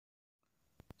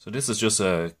So this is just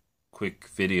a quick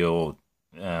video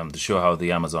to show how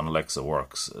the Amazon Alexa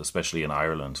works, especially in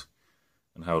Ireland,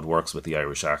 and how it works with the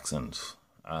Irish accent.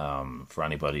 For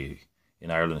anybody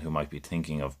in Ireland who might be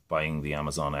thinking of buying the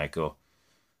Amazon Echo.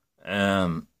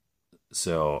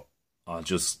 So I'll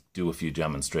just do a few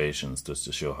demonstrations just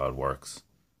to show how it works.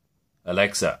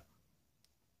 Alexa,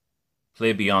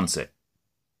 play Beyonce.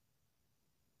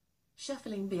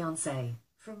 Shuffling Beyonce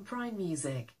from Prime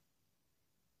Music.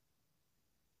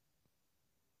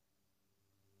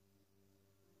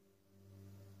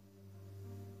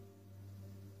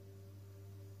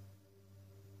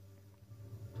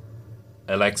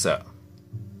 Alexa,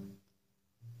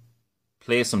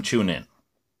 play some TuneIn.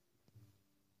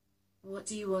 What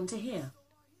do you want to hear?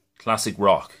 Classic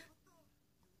rock.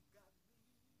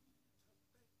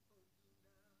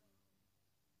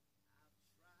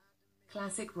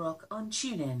 Classic rock on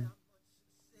TuneIn.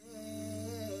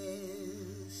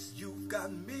 You've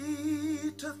got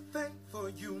me to thank for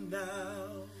you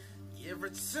now.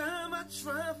 Every time I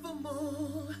try for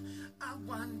more, I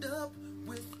wind up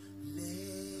with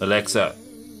less. Alexa,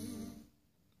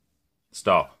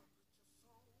 stop.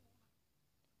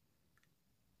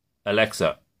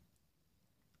 Alexa,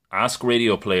 ask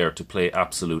Radio Player to play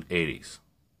Absolute 80s.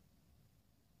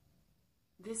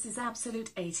 This is Absolute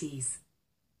 80s.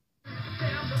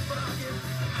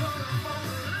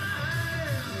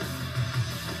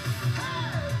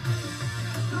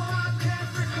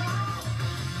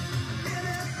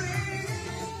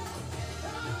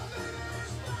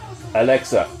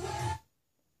 Alexa,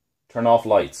 turn off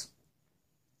lights.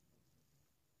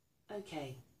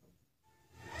 Okay.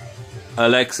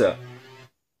 Alexa,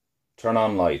 turn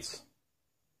on lights.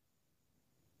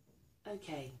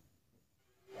 Okay.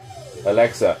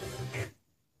 Alexa,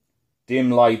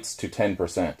 dim lights to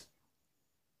 10%.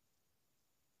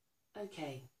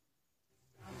 Okay.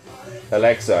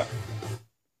 Alexa,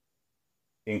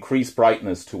 increase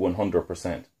brightness to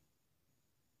 100%.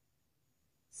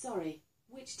 Sorry,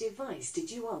 which device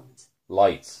did you want?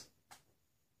 Lights.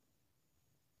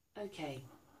 Okay.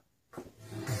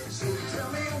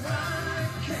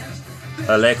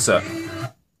 Alexa,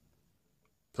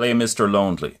 play Mr.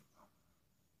 Lonely.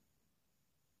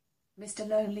 Mr.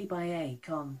 Lonely by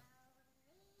Akon.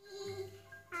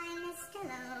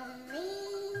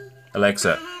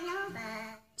 Alexa,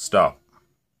 stop.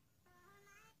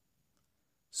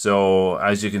 So,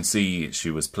 as you can see, she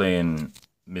was playing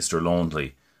Mr.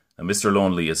 Lonely. And Mr.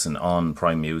 Lonely isn't on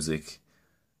Prime Music.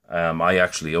 I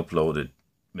actually uploaded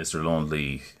Mr.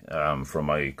 Lonely from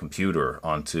my computer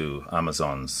onto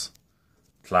Amazon's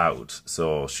cloud.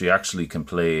 So she actually can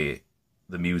play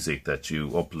the music that you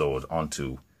upload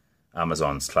onto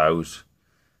Amazon's cloud,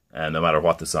 and no matter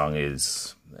what the song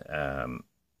is,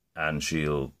 and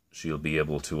she'll be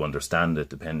able to understand it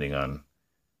depending on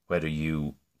whether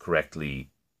you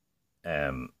correctly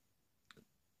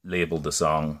label the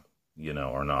song,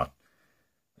 or not.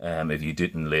 If you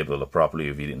didn't label it properly,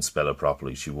 if you didn't spell it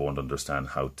properly, she won't understand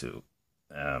how to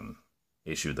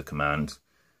issue the command.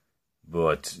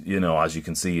 But, as you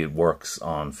can see, it works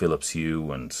on Philips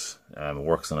Hue, and it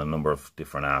works on a number of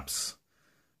different apps,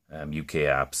 UK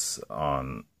apps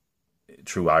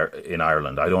in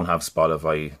Ireland. I don't have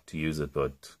Spotify to use it,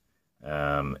 but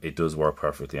it does work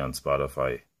perfectly on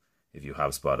Spotify if you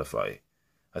have Spotify.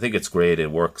 I think it's great.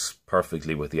 It works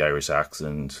perfectly with the Irish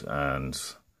accent, and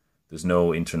there's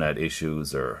no internet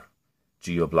issues or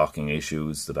geo-blocking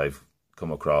issues that I've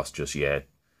come across just yet.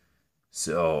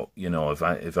 So,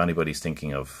 if anybody's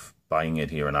thinking of buying it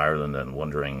here in Ireland and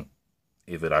wondering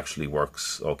if it actually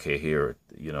works okay here,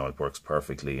 it works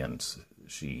perfectly, and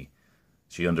she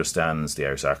understands the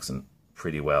Irish accent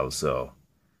pretty well. So,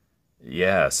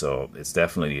 yeah, so it's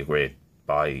definitely a great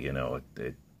buy.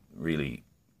 It really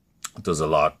does a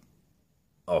lot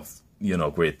of,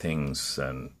 great things.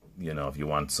 And, if you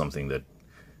want something that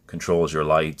controls your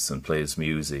lights and plays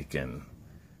music and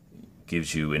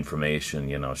gives you information,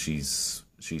 she's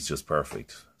just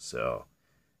perfect. So,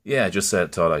 yeah,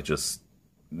 thought I'd just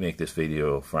make this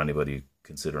video for anybody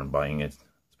considering buying it,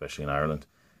 especially in Ireland.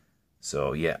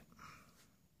 So, yeah.